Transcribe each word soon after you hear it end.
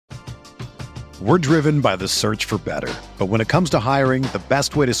We're driven by the search for better. But when it comes to hiring, the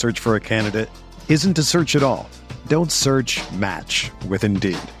best way to search for a candidate isn't to search at all. Don't search, match with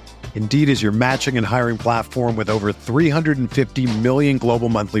Indeed. Indeed is your matching and hiring platform with over 350 million global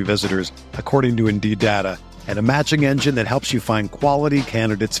monthly visitors, according to Indeed data, and a matching engine that helps you find quality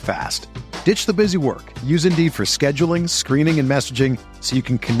candidates fast. Ditch the busy work. Use Indeed for scheduling, screening, and messaging so you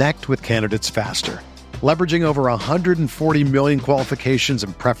can connect with candidates faster. Leveraging over 140 million qualifications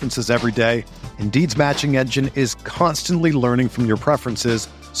and preferences every day, Indeed's matching engine is constantly learning from your preferences,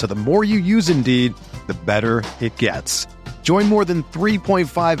 so the more you use Indeed, the better it gets. Join more than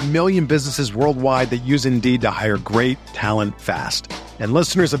 3.5 million businesses worldwide that use Indeed to hire great talent fast. And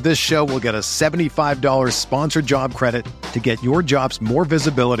listeners of this show will get a $75 sponsored job credit to get your jobs more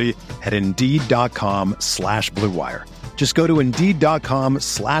visibility at Indeed.com/Blue Wire. Just go to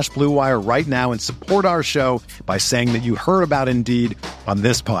Indeed.com/Blue Wire right now and support our show by saying that you heard about Indeed on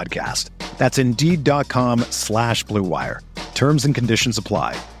this podcast. That's Indeed.com/Blue Wire. Terms and conditions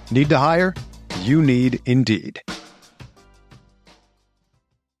apply. Need to hire? You need Indeed.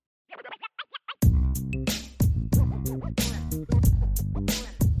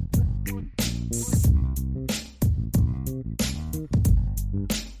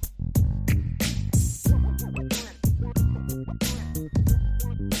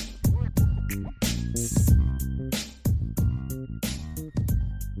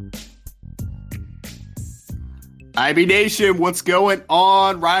 IB Nation, what's going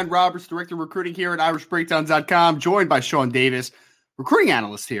on? Ryan Roberts, Director of Recruiting here at IrishBreakdown.com, joined by Sean Davis, Recruiting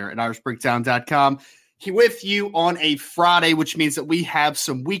Analyst here at IrishBreakdown.com. He with you on a Friday, which means that we have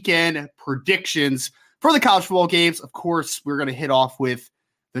some weekend predictions for the college football games. Of course, we're going to hit off with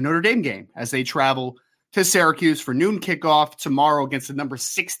the Notre Dame game as they travel to Syracuse for noon kickoff tomorrow against the number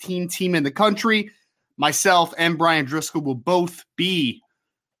 16 team in the country. Myself and Brian Driscoll will both be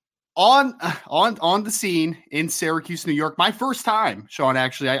on the scene in Syracuse, New York. My first time, Sean,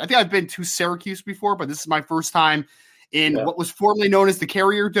 actually. I think I've been to Syracuse before, but this is my first time in what was formerly known as the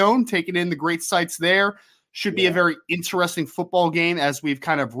Carrier Dome, taking in the great sights there. Should be a very interesting football game as we've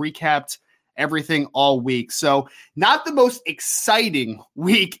kind of recapped everything all week. So not the most exciting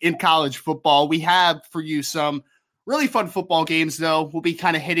week in college football. We have for you some really fun football games, though. We'll be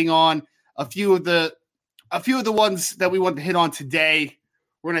kind of hitting on a few of the ones that we want to hit on today.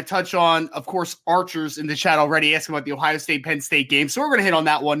 We're going to touch on, of course, Archers in the chat already asking about the Ohio State-Penn State game. So we're going to hit on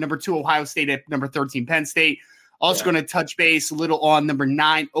that one. Number 2, Ohio State at number 13, Penn State. Also going to touch base a little on number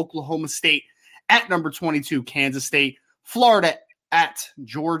 9, Oklahoma State at number 22, Kansas State. Florida at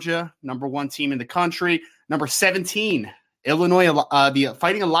Georgia, number 1 team in the country. Number 17, Illinois, the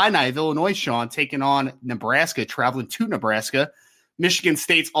Fighting Illini of Illinois, Sean, taking on Nebraska, traveling to Nebraska. Michigan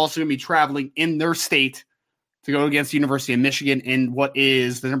State's also going to be traveling in their state to go against the University of Michigan in what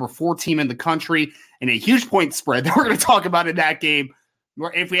is the number 4 team in the country and a huge point spread that we're going to talk about in that game.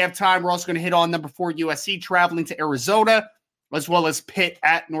 If we have time, we're also going to hit on number 4 USC traveling to Arizona, as well as Pitt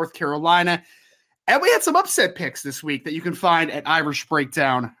at North Carolina. And we had some upset picks this week that you can find at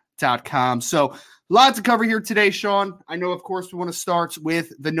IrishBreakdown.com. So a lot to cover here today, Sean. I know, of course, we want to start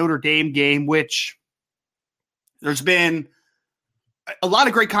with the Notre Dame game, which there's been a lot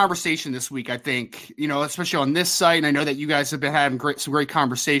of great conversation this week, I think, especially on this site. And I know that you guys have been having some great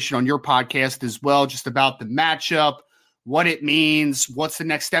conversation on your podcast as well, just about the matchup, what it means, what's the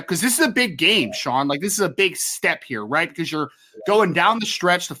next step. Because this is a big game, Sean. Like, this is a big step here, right? Because you're going down the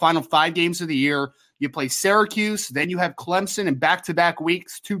stretch, the final 5 games of the year. You play Syracuse, then you have Clemson in back-to-back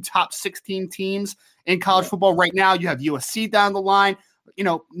weeks, 2 top 16 teams in college football. Right now, you have USC down the line,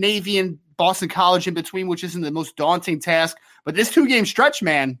 Navy and Boston College in between, which isn't the most daunting task. But this 2-game stretch,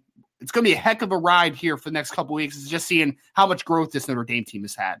 man, it's going to be a heck of a ride here for the next couple of weeks. It's just seeing how much growth this Notre Dame team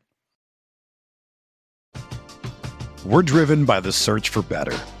has had. We're driven by the search for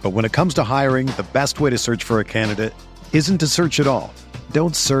better. But when it comes to hiring, the best way to search for a candidate isn't to search at all.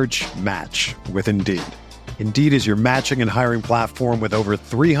 Don't search, match with Indeed. Indeed is your matching and hiring platform with over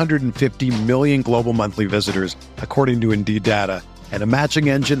 350 million global monthly visitors, according to Indeed data, and a matching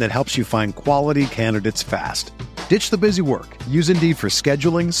engine that helps you find quality candidates fast. Ditch the busy work. Use Indeed for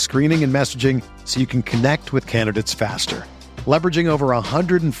scheduling, screening, and messaging so you can connect with candidates faster. Leveraging over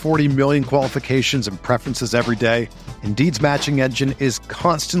 140 million qualifications and preferences every day, Indeed's matching engine is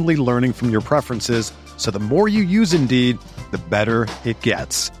constantly learning from your preferences, so the more you use Indeed, the better it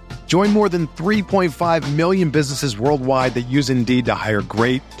gets. Join more than 3.5 million businesses worldwide that use Indeed to hire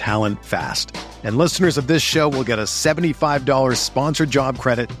great talent fast. And listeners of this show will get a $75 sponsored job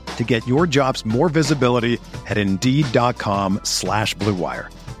credit to get your jobs more visibility at Indeed.com/Blue Wire.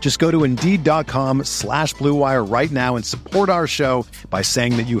 Just go to Indeed.com/Blue Wire right now and support our show by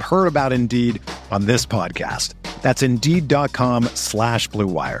saying that you heard about Indeed on this podcast. That's Indeed.com/Blue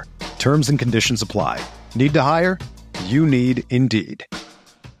Wire. Terms and conditions apply. Need to hire? You need Indeed.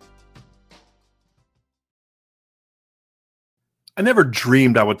 I never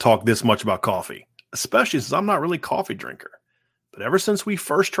dreamed I would talk this much about coffee, especially since I'm not really a coffee drinker. But ever since we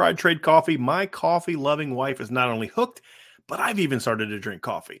first tried Trade Coffee, my coffee-loving wife is not only hooked, but I've even started to drink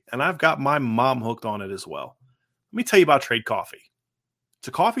coffee, and I've got my mom hooked on it as well. Let me tell you about Trade Coffee. It's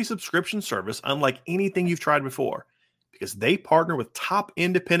a coffee subscription service unlike anything you've tried before because they partner with top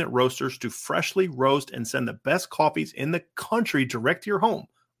independent roasters to freshly roast and send the best coffees in the country direct to your home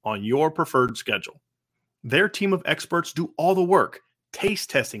on your preferred schedule. Their team of experts do all the work,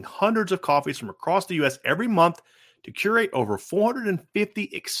 taste testing hundreds of coffees from across the U.S. every month to curate over 450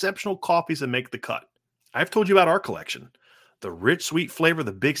 exceptional coffees that make the cut. I've told you about our collection. The rich, sweet flavor of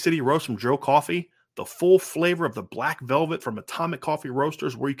the Big City Roast from Joe Coffee, the full flavor of the Black Velvet from Atomic Coffee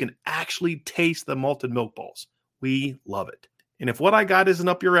Roasters, where you can actually taste the malted milk balls. We love it. And if what I got isn't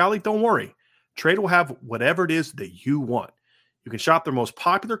up your alley, don't worry. Trade will have whatever it is that you want. You can shop their most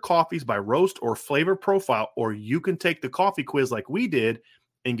popular coffees by roast or flavor profile, or you can take the coffee quiz like we did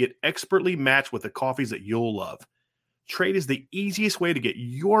and get expertly matched with the coffees that you'll love. Trade is the easiest way to get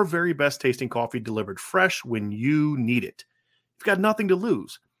your very best tasting coffee delivered fresh when you need it. You've got nothing to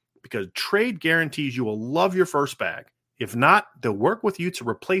lose because Trade guarantees you will love your first bag. If not, they'll work with you to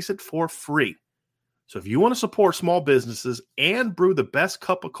replace it for free. So if you want to support small businesses and brew the best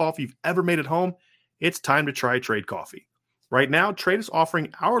cup of coffee you've ever made at home, it's time to try Trade Coffee. Right now, Trade is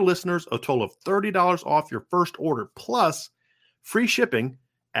offering our listeners a total of $30 off your first order plus free shipping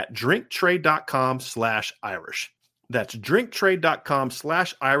at drinktrade.com/Irish. That's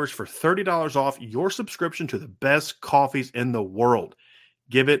drinktrade.com/Irish for $30 off your subscription to the best coffees in the world.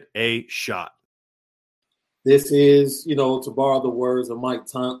 Give it a shot. This is, to borrow the words of Mike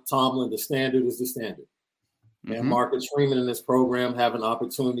Tomlin, the standard is the standard. Mm-hmm. And Marcus Freeman in this program have an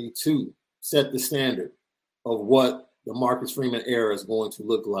opportunity to set the standard of what the Marcus Freeman era is going to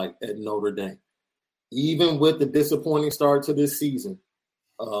look like at Notre Dame. Even with the disappointing start to this season,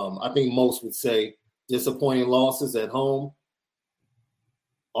 I think most would say disappointing losses at home,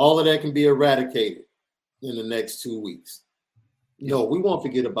 all of that can be eradicated in the next 2 weeks. No, we won't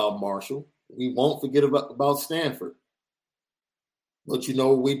forget about Marshall. We won't forget about Stanford. But you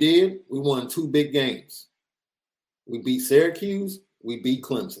know what we did? We won 2 big games. We beat Syracuse. We beat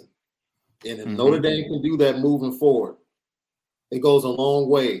Clemson. And if Notre Dame can do that moving forward, it goes a long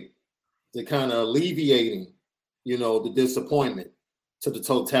way to kind of alleviating, the disappointment to the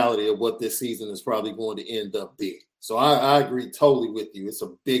totality of what this season is probably going to end up being. So I agree totally with you. It's a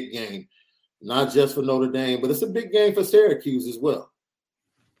big game, not just for Notre Dame, but it's a big game for Syracuse as well.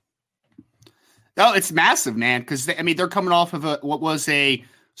 No, it's massive, man, because, they're coming off of what was a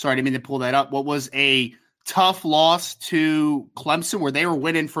tough loss to Clemson where they were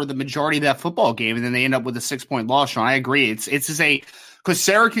winning for the majority of that football game, and then they end up with a 6-point loss, Sean. I agree. Because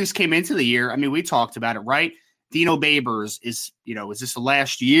Syracuse came into the year, we talked about it, right? Dino Babers is this the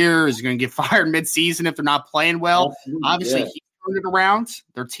last year? Is he going to get fired midseason if they're not playing well? Obviously, he turned it around.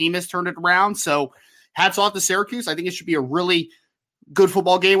 Their team has turned it around. So hats off to Syracuse. I think it should be a really good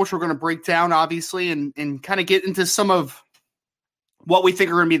football game, which we're going to break down, obviously, and kind of get into some of what we think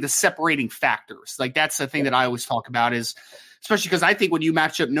are going to be the separating factors. Like, that's the thing that I always talk about is, especially because I think when you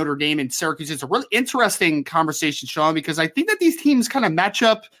match up Notre Dame and Syracuse, it's a really interesting conversation, Sean, because I think that these teams kind of match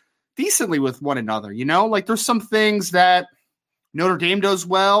up decently with one another, like there's some things that Notre Dame does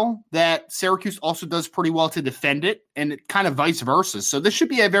well that Syracuse also does pretty well to defend it, and it kind of vice versa. So this should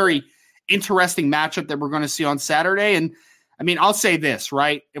be a very interesting matchup that we're going to see on Saturday. And I'll say this,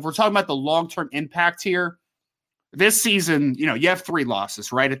 right? If we're talking about the long-term impact here, this season, you have 3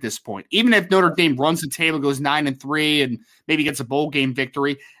 losses, right? At this point, even if Notre Dame runs the table, goes 9-3 and maybe gets a bowl game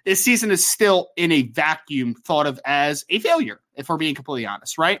victory, this season is still in a vacuum thought of as a failure, if we're being completely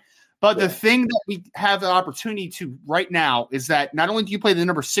honest, right? But the thing that we have an opportunity to right now is that not only do you play the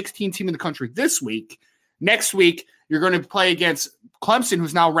number 16 team in the country this week, next week you're going to play against Clemson,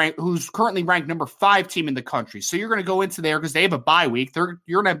 who's currently ranked number 5 team in the country. So you're going to go into there because they have a bye week. You're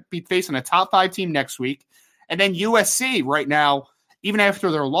going to be facing a top 5 team next week. And then USC right now, even after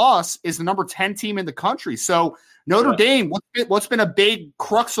their loss, is the number 10 team in the country. So Notre Dame, what's been a big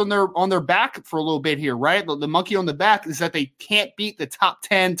crux on their back for a little bit here, right? The monkey on the back is that they can't beat the top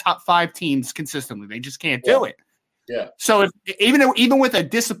 10, top 5 teams consistently. They just can't do it. Yeah. So even with a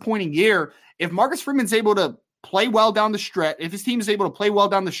disappointing year, if Marcus Freeman's able to play well down the stretch, if his team is able to play well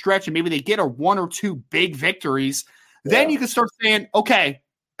down the stretch and maybe they get a 1 or 2 big victories, then you can start saying, okay,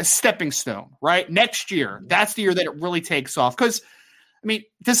 a stepping stone, right? Next year, that's the year that it really takes off. Because, I mean,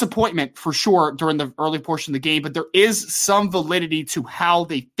 disappointment for sure during the early portion of the game, but there is some validity to how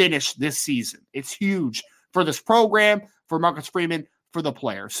they finished this season. It's huge for this program, for Marcus Freeman, for the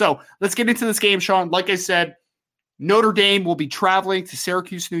player. So let's get into this game, Sean. Like I said, Notre Dame will be traveling to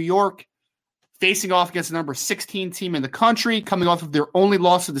Syracuse, New York, facing off against the number 16 team in the country, coming off of their only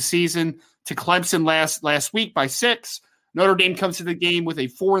loss of the season to Clemson last week by 6. Notre Dame comes to the game with a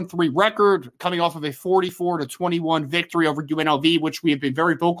 4-3 record, coming off of a 44-21 victory over UNLV, which we have been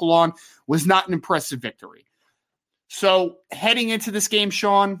very vocal on, was not an impressive victory. So heading into this game,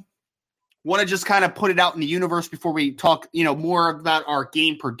 Sean, want to just kind of put it out in the universe before we talk, more about our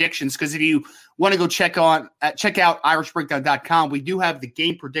game predictions. Because if you want to go check out irishbreakdown.com, we do have the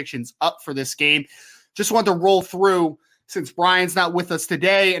game predictions up for this game. Just want to roll through, since Brian's not with us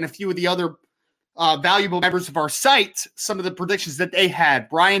today and a few of the other valuable members of our site, some of the predictions that they had.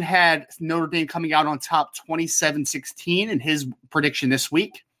 Brian had Notre Dame coming out on top 27-16 in his prediction this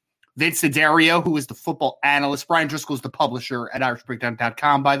week. Vince D'Addario, who is the football analyst. Brian Driscoll is the publisher at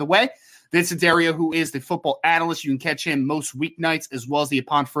irishbreakdown.com, by the way. Vince D'Addario, who is the football analyst. You can catch him most weeknights, as well as the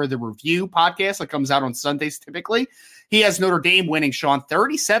Upon Further Review podcast that comes out on Sundays typically. He has Notre Dame winning, Sean,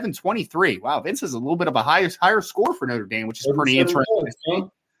 37-23. Wow, Vince has a little bit of a higher score for Notre Dame, which is pretty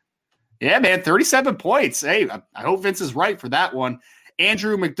interesting. Yeah, man, 37 points. Hey, I hope Vince is right for that one.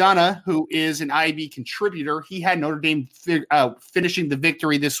 Andrew McDonough, who is an IB contributor, he had Notre Dame finishing the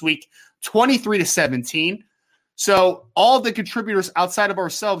victory this week, 23-17. So all the contributors outside of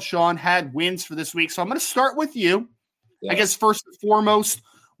ourselves, Sean, had wins for this week. So I'm going to start with you. Yeah. I guess first and foremost,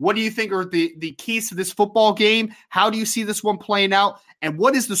 what do you think are the keys to this football game? How do you see this one playing out? And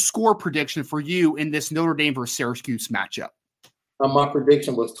what is the score prediction for you in this Notre Dame versus Syracuse matchup? My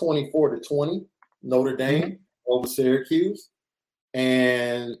prediction was 24-20, Notre Dame over Syracuse.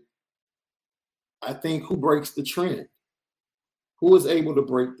 And I think who breaks the trend? Who is able to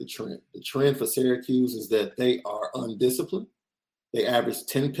break the trend? The trend for Syracuse is that they are undisciplined. They average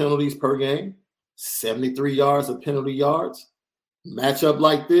 10 penalties per game, 73 yards of penalty yards. Matchup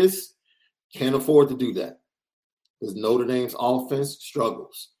like this, can't afford to do that because Notre Dame's offense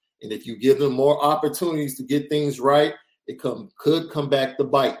struggles. And if you give them more opportunities to get things right, it could come back to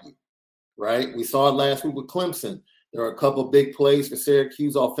bite you, right? We saw it last week with Clemson. There are a couple of big plays for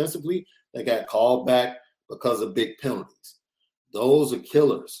Syracuse offensively that got called back because of big penalties. Those are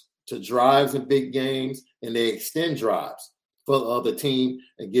killers to drives in big games, and they extend drives for the other team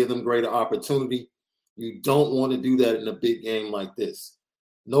and give them greater opportunity. You don't want to do that in a big game like this.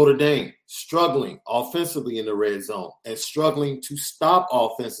 Notre Dame struggling offensively in the red zone and struggling to stop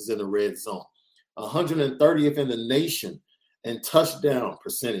offenses in the red zone. 130th in the nation in touchdown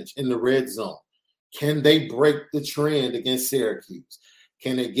percentage in the red zone. Can they break the trend against Syracuse?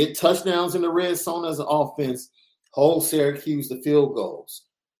 Can they get touchdowns in the red zone as an offense, hold Syracuse to field goals?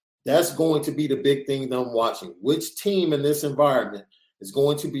 That's going to be the big thing that I'm watching. Which team in this environment is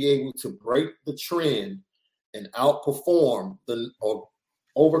going to be able to break the trend and outperform or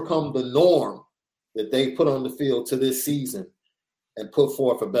overcome the norm that they put on the field to this season and put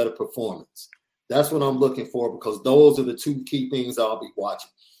forth a better performance? That's what I'm looking for, because those are the two key things I'll be watching.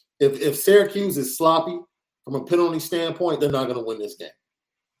 If Syracuse is sloppy from a penalty standpoint, they're not going to win this game.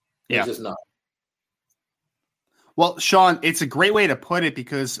 They're just not. Well, Sean, it's a great way to put it,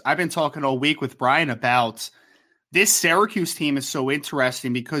 because I've been talking all week with Brian about this Syracuse team is so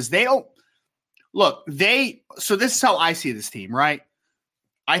interesting because they don't look, so this is how I see this team, right?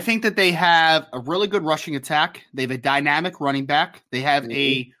 I think that they have a really good rushing attack. They have a dynamic running back. They have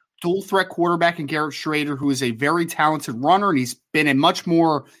a dual threat quarterback in Garrett Schrader, who is a very talented runner, and he's been a much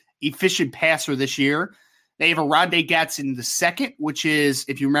more efficient passer this year. They have a Rondé Gadsden the second, which is,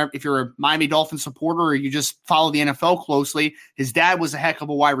 if you remember, if you're a Miami Dolphins supporter or you just follow the NFL closely, his dad was a heck of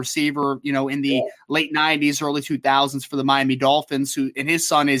a wide receiver, in the late 90s, early 2000s for the Miami Dolphins, and his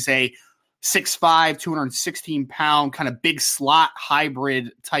son is a 6'5", 216-pound kind of big slot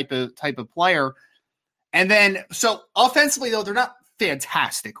hybrid type of player. And then, so offensively, though, they're not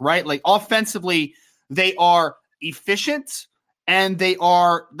fantastic, right? Like offensively, they are efficient and they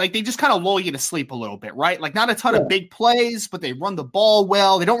are like, they just kind of lull you to sleep a little bit, right? Like not a ton of big plays, but they run the ball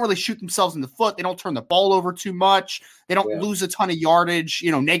well. They don't really shoot themselves in the foot. They don't turn the ball over too much. They don't lose a ton of yardage,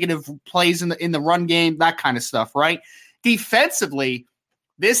 negative plays in the run game, that kind of stuff, right? Defensively,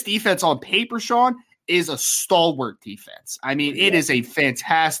 this defense on paper, Sean, is a stalwart defense. I mean, it is a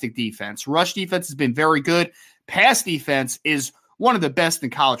fantastic defense. Rush defense has been very good. Pass defense is one of the best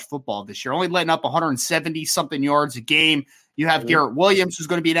in college football this year, only letting up 170-something yards a game. You have Garrett Williams, who's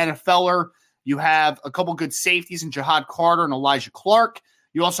going to be an NFLer. You have a couple good safeties in Jihad Carter and Elijah Clark.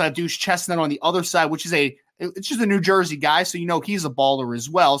 You also have Deuce Chestnut on the other side, which is it's just a New Jersey guy, so he's a baller as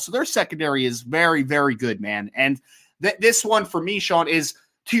well. So their secondary is very, very good, man. And this one for me, Sean, is,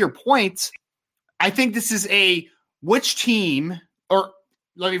 to your point, I think this is which team, or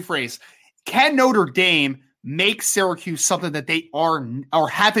let me phrase, can Notre Dame make Syracuse something that they are or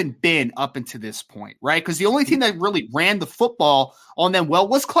haven't been up until this point, right? Because the only team that really ran the football on them well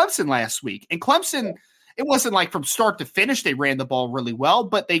was Clemson last week. And Clemson, it wasn't like from start to finish they ran the ball really well,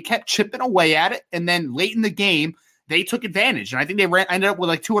 but they kept chipping away at it. And then late in the game, they took advantage. And I think they ended up with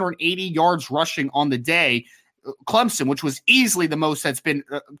like 280 yards rushing on the day, Clemson, which was easily the most that's been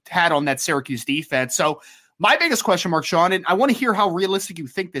had on that Syracuse defense. So my biggest question mark, Sean, and I want to hear how realistic you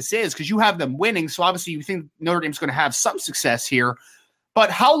think this is, because you have them winning. So obviously you think Notre Dame's going to have some success here.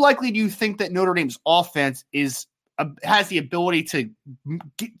 But how likely do you think that Notre Dame's offense has the ability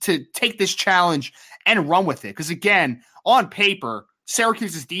to take this challenge and run with it? Because again, on paper,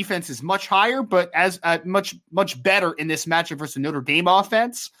 Syracuse's defense is much higher, but as much better in this matchup versus the Notre Dame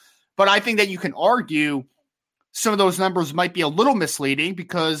offense. But I think that you can argue some of those numbers might be a little misleading,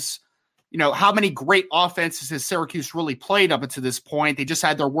 because how many great offenses has Syracuse really played up until this point? They just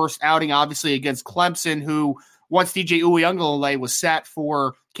had their worst outing, obviously, against Clemson, who, once DJ Uiagalelei was sat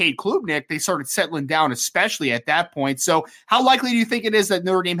for Cade Klubnik, they started settling down, especially at that point. So how likely do you think it is that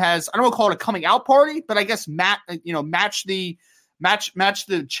Notre Dame has, I don't want to call it a coming out party, but I guess match the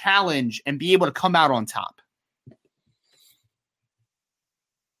challenge and be able to come out on top?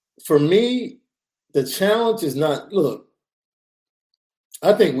 For me, the challenge is not, look,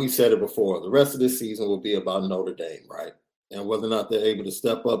 I think we've said it before. The rest of this season will be about Notre Dame, right? And whether or not they're able to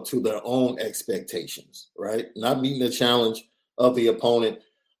step up to their own expectations, right? Not meeting the challenge of the opponent,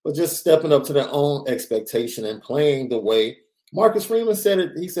 but just stepping up to their own expectation and playing the way Marcus Freeman said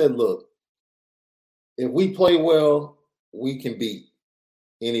it. He said, look, if we play well, we can beat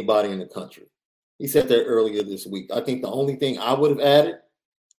anybody in the country. He said that earlier this week. I think the only thing I would have added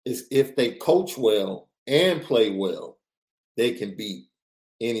is if they coach well and play well, they can beat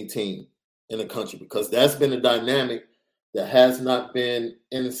any team in the country, because that's been a dynamic that has not been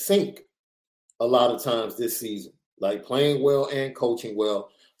in sync a lot of times this season, like playing well and coaching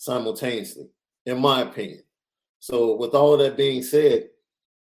well simultaneously, in my opinion. So with all of that being said,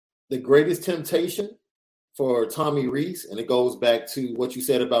 the greatest temptation for Tommy Rees, and it goes back to what you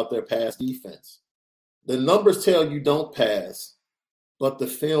said about their pass defense. The numbers tell you don't pass, but the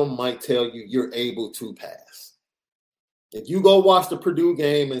film might tell you you're able to pass. If you go watch the Purdue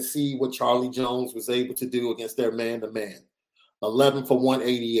game and see what Charlie Jones was able to do against their man-to-man, 11 for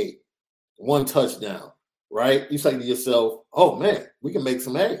 188, one touchdown, right? You say to yourself, oh, man, we can make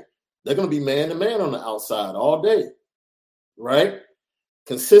some hay. They're going to be man-to-man on the outside all day, right?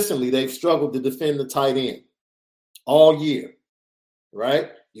 Consistently, they've struggled to defend the tight end all year,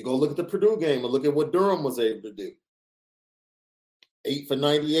 right? You go look at the Purdue game and look at what Durham was able to do. 8 for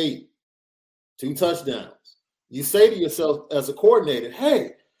 98, 2 touchdowns. You say to yourself as a coordinator,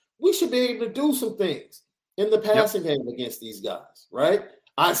 hey, we should be able to do some things in the passing game against these guys, right?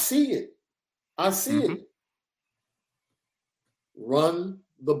 I see it. it. Run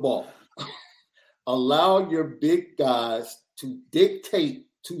the ball. Allow your big guys to dictate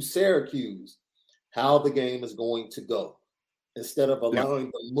to Syracuse how the game is going to go, instead of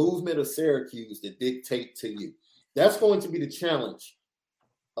allowing the movement of Syracuse to dictate to you. That's going to be the challenge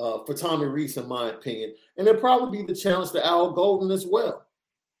for Tommy Rees, in my opinion. And it'll probably be the challenge to Al Golden as well.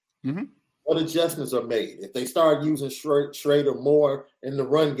 Mm-hmm. What adjustments are made if they start using Schrader more in the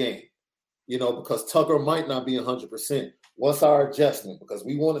run game, because Tucker might not be 100%. What's our adjustment? Because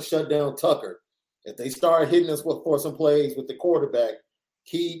we want to shut down Tucker. If they start hitting us for some plays with the quarterback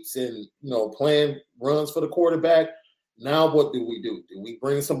keeps and, playing runs for the quarterback, now what do we do? Do we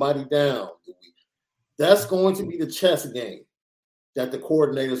bring somebody down? That's going to be the chess game that the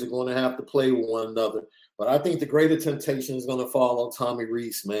coordinators are going to have to play with one another. But I think the greater temptation is going to fall on Tommy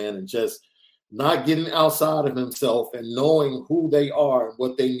Rees, man, and just not getting outside of himself and knowing who they are and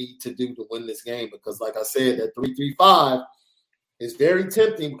what they need to do to win this game. Because like I said, that 3-3-5 is very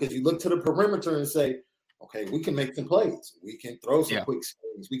tempting, because you look to the perimeter and say, okay, we can make some plays. We can throw some quick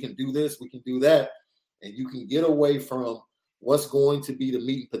screens. We can do this. We can do that. And you can get away from what's going to be the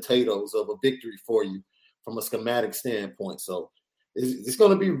meat and potatoes of a victory for you from a schematic standpoint. So it's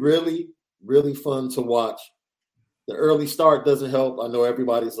going to be really, really fun to watch. The early start doesn't help. I know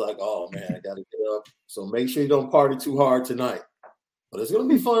everybody's like, oh, man, I got to get up. So make sure you don't party too hard tonight. But it's going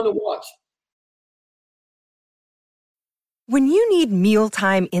to be fun to watch. When you need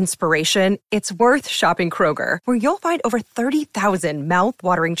mealtime inspiration, it's worth shopping Kroger, where you'll find over 30,000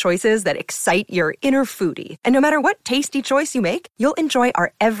 mouth-watering choices that excite your inner foodie. And no matter what tasty choice you make, you'll enjoy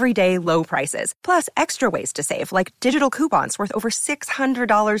our everyday low prices, plus extra ways to save, like digital coupons worth over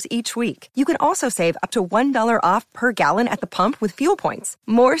 $600 each week. You can also save up to $1 off per gallon at the pump with fuel points.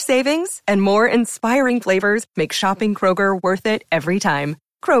 More savings and more inspiring flavors make shopping Kroger worth it every time.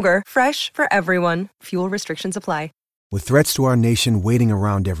 Kroger, fresh for everyone. Fuel restrictions apply. With threats to our nation waiting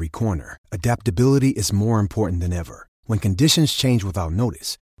around every corner, adaptability is more important than ever. When conditions change without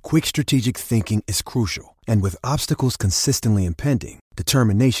notice, quick strategic thinking is crucial. And with obstacles consistently impending,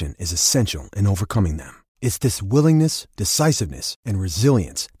 determination is essential in overcoming them. It's this willingness, decisiveness, and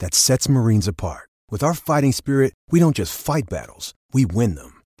resilience that sets Marines apart. With our fighting spirit, we don't just fight battles, we win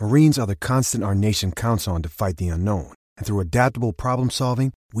them. Marines are the constant our nation counts on to fight the unknown. And through adaptable problem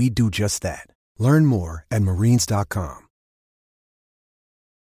solving, we do just that. Learn more at marines.com.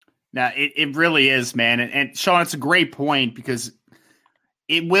 Now, it really is, man. And Sean, it's a great point because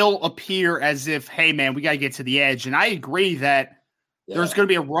it will appear as if, hey, man, we got to get to the edge. And I agree that there's going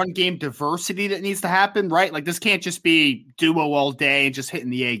to be a run game diversity that needs to happen, right? Like, this can't just be duo all day and just hitting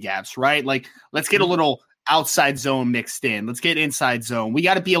the A gaps, right? Like, let's get a little outside zone mixed in. Let's get inside zone. We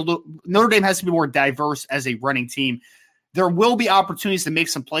got to be Notre Dame has to be more diverse as a running team. There will be opportunities to make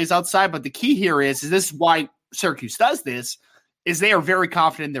some plays outside, but the key here is this is why Syracuse does this, is they are very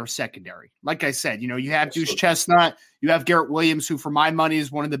confident in their secondary. Like I said, you have Deuce Chestnut, you have Garrett Williams, who for my money is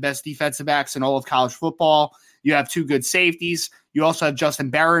one of the best defensive backs in all of college football. You have two good safeties. You also have Justin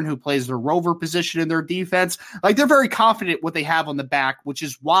Barron, who plays the rover position in their defense. Like, they're very confident what they have on the back, which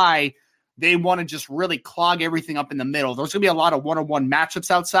is why they want to just really clog everything up in the middle. There's going to be a lot of one-on-one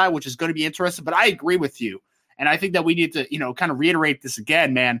matchups outside, which is going to be interesting, but I agree with you. And I think that we need to, kind of reiterate this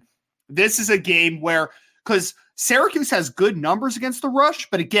again, man. This is a game where, because Syracuse has good numbers against the rush,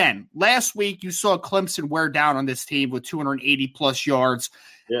 but again, last week you saw Clemson wear down on this team with 280 plus yards.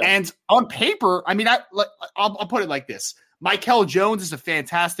 Yeah. And on paper, I mean, I'll put it like this. Mikel Jones is a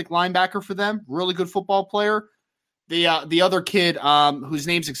fantastic linebacker for them, really good football player. The other kid, whose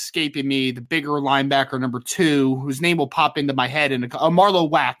name's escaping me, the bigger linebacker, number 2, whose name will pop into my head, Marlowe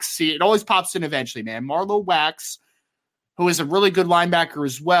Wax. See, it always pops in eventually, man. Marlowe Wax, who is a really good linebacker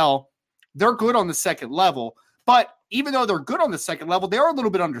as well. They're good on the second level, but even though they're good on the second level, they're a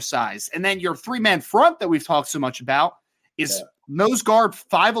little bit undersized. And then your 3-man front that we've talked so much about is nose guard,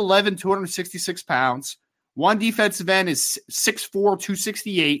 5'11", 266 pounds. One defensive end is 6'4",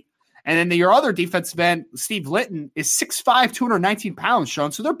 268. And then your other defensive end, Steve Litton, is 6'5", 219 pounds,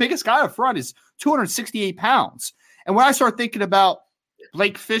 Sean. So their biggest guy up front is 268 pounds. And when I start thinking about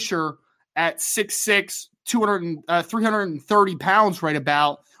Blake Fisher at 6'6", 330 pounds right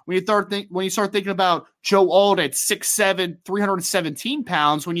about, when you start thinking about Joe Auld at 6'7", 317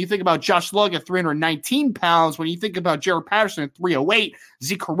 pounds, when you think about Josh Lugg at 319 pounds, when you think about Jared Patterson at 308,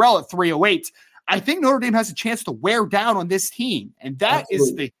 Zeke Correll at 308, I think Notre Dame has a chance to wear down on this team. And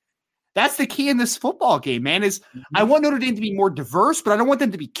that's the key in this football game, man, is I want Notre Dame to be more diverse, but I don't want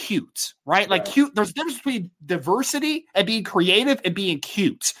them to be cute, right? Like cute, there's a difference between diversity and being creative and being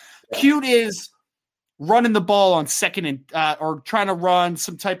cute. Yeah. Cute is running the ball on second and or trying to run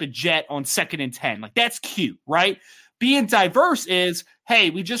some type of jet on 2nd and 10. Like, that's cute, right? Being diverse is, hey,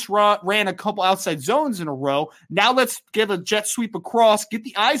 we just ran a couple outside zones in a row. Now let's give a jet sweep across, get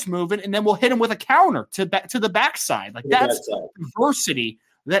the eyes moving, and then we'll hit them with a counter to the backside. Like, that's diversity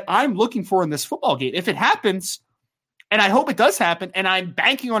that I'm looking for in this football game. If it happens, and I hope it does happen, and I'm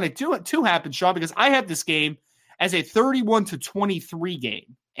banking on it to happen, Sean, because I have this game as a 31-23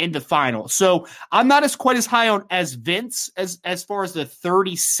 game in the final. So I'm not quite as high on as Vince as far as the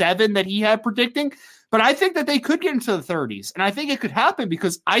 37 that he had predicting, but I think that they could get into the 30s, and I think it could happen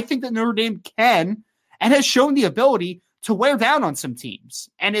because I think that Notre Dame can and has shown the ability to wear down on some teams.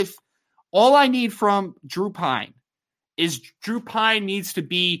 And if all I need from Drew Pine is Drew Pine needs to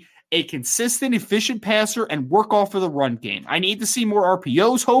be a consistent, efficient passer and work off of the run game. I need to see more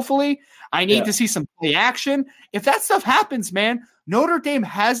RPOs, hopefully. I need to see some play action. If that stuff happens, man, Notre Dame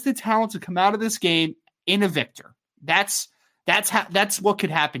has the talent to come out of this game in a victor. That's what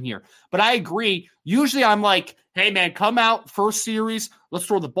could happen here. But I agree. Usually I'm like, hey, man, come out first series. Let's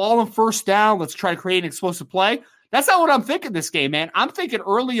throw the ball on first down. Let's try to create an explosive play. That's not what I'm thinking this game, man. I'm thinking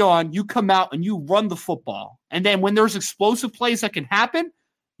early on, you come out and you run the football. And then when there's explosive plays that can happen,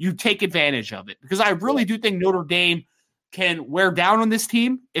 you take advantage of it. Because I really do think Notre Dame can wear down on this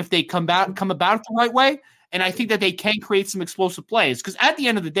team if they come about it the right way. And I think that they can create some explosive plays. Because at the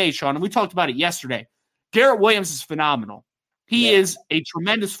end of the day, Sean, and we talked about it yesterday, Garrett Williams is phenomenal. He is a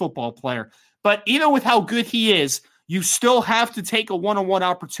tremendous football player. But even with how good he is, You still have to take a one-on-one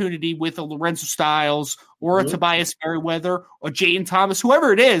opportunity with a Lorenzo Styles or a Tobias Merriweather or Jayden Thomas,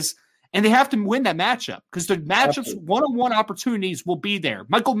 whoever it is, and they have to win that matchup because the matchups, one-on-one opportunities will be there.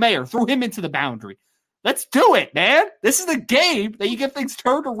 Michael Mayer, throw him into the boundary. Let's do it, man. This is the game that you get things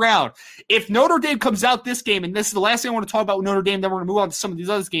turned around. If Notre Dame comes out this game, and this is the last thing I want to talk about with Notre Dame, then we're going to move on to some of these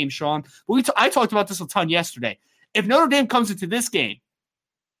other games, Sean. But I talked about this a ton yesterday. If Notre Dame comes into this game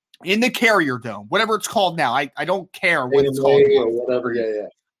in the Carrier Dome, whatever it's called now, I don't care what it's called. Or whatever,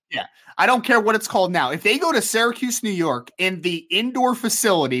 Yeah, I don't care what it's called now. If they go to Syracuse, New York, in the indoor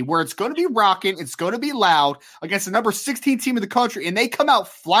facility where it's going to be rocking, it's going to be loud against the number 16 team in the country, and they come out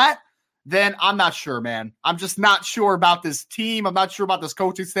flat, then I'm not sure, man. I'm just not sure about this team. I'm not sure about this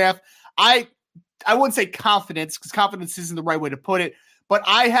coaching staff. I wouldn't say confidence because confidence isn't the right way to put it, but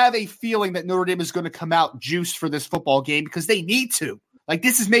I have a feeling that Notre Dame is going to come out juiced for this football game because they need to. Like,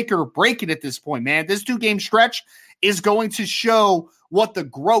 this is make or break it at this point, man. This 2-game stretch is going to show what the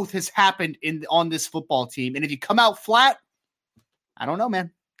growth has happened on this football team. And if you come out flat, I don't know, man.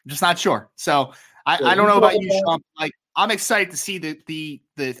 I'm just not sure. So I don't know about you, Sean. Like, I'm excited to see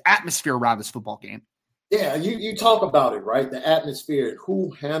the atmosphere around this football game. Yeah, you talk about it, right? The atmosphere.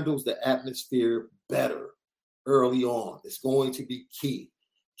 Who handles the atmosphere better early on? It's going to be key.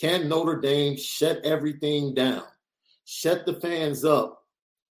 Can Notre Dame shut everything down, shut the fans up,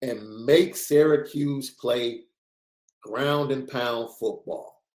 and make Syracuse play ground and pound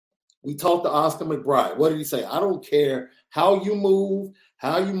football? We talked to Oscar McBride. What did he say? I don't care how you move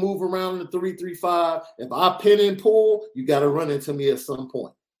around in the 3-3-5. If I pin and pull, you got to run into me at some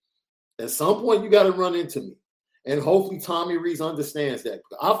point. At some point, you got to run into me. And hopefully Tommy Rees understands that.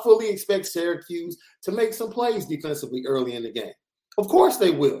 I fully expect Syracuse to make some plays defensively early in the game. Of course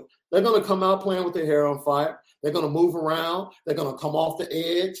they will. They're going to come out playing with their hair on fire. They're going to move around. They're going to come off the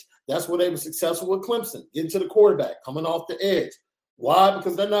edge. That's where they were successful with Clemson, getting to the quarterback, coming off the edge. Why?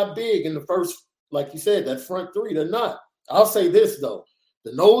 Because they're not big in the first, like you said, that front three. They're not. I'll say this, though.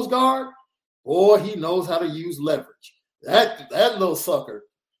 The nose guard, boy, he knows how to use leverage. That little sucker,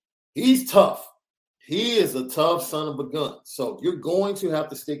 he's tough. He is a tough son of a gun. So you're going to have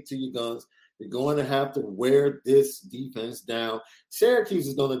to stick to your guns. You're going to have to wear this defense down. Syracuse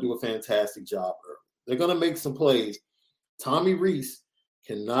is going to do a fantastic job early. They're going to make some plays. Tommy Rees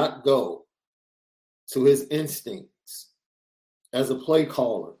cannot go to his instincts as a play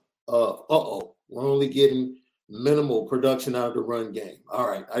caller of, we're only getting minimal production out of the run game. All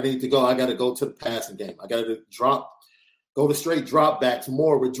right, I need to go. I got to go to the passing game. I got to go to straight drop backs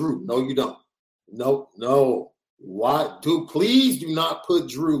more with Drew. No, you don't. No. Why? Please do not put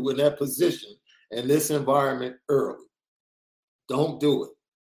Drew in that position in this environment early. Don't do it.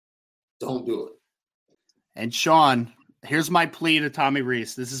 Don't do it. And Sean, here's my plea to Tommy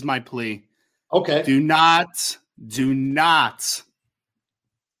Rees. This is my plea. Okay. Do not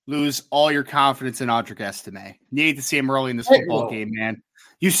lose all your confidence in Audric Estime. You need to see him early in this football game, man.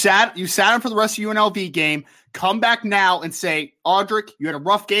 You sat him for the rest of the UNLV game. Come back now and say, Audric, you had a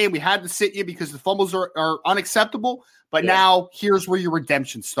rough game. We had to sit you because the fumbles are unacceptable. But now here's where your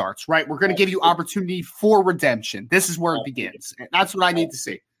redemption starts, right? We're going to give you opportunity for redemption. This is where it begins. And that's what I need to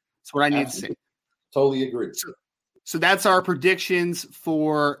see. That's what I need to see. Totally agree. So that's our predictions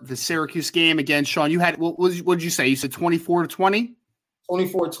for the Syracuse game. Again, Sean, you had what did you say? You said 24-20?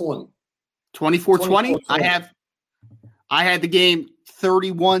 24-20. 24-20. I had the game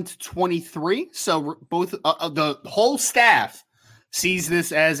 31-23. So both the whole staff sees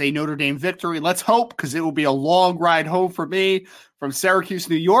this as a Notre Dame victory. Let's hope, because it will be a long ride home for me from Syracuse,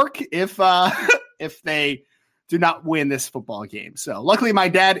 New York, if they do not win this football game. So luckily my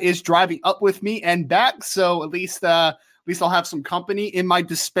dad is driving up with me and back. So at least I'll have some company in my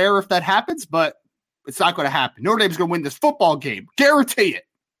despair if that happens, but it's not going to happen. Notre Dame's going to win this football game. Guarantee it.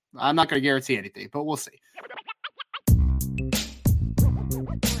 I'm not going to guarantee anything, but we'll see.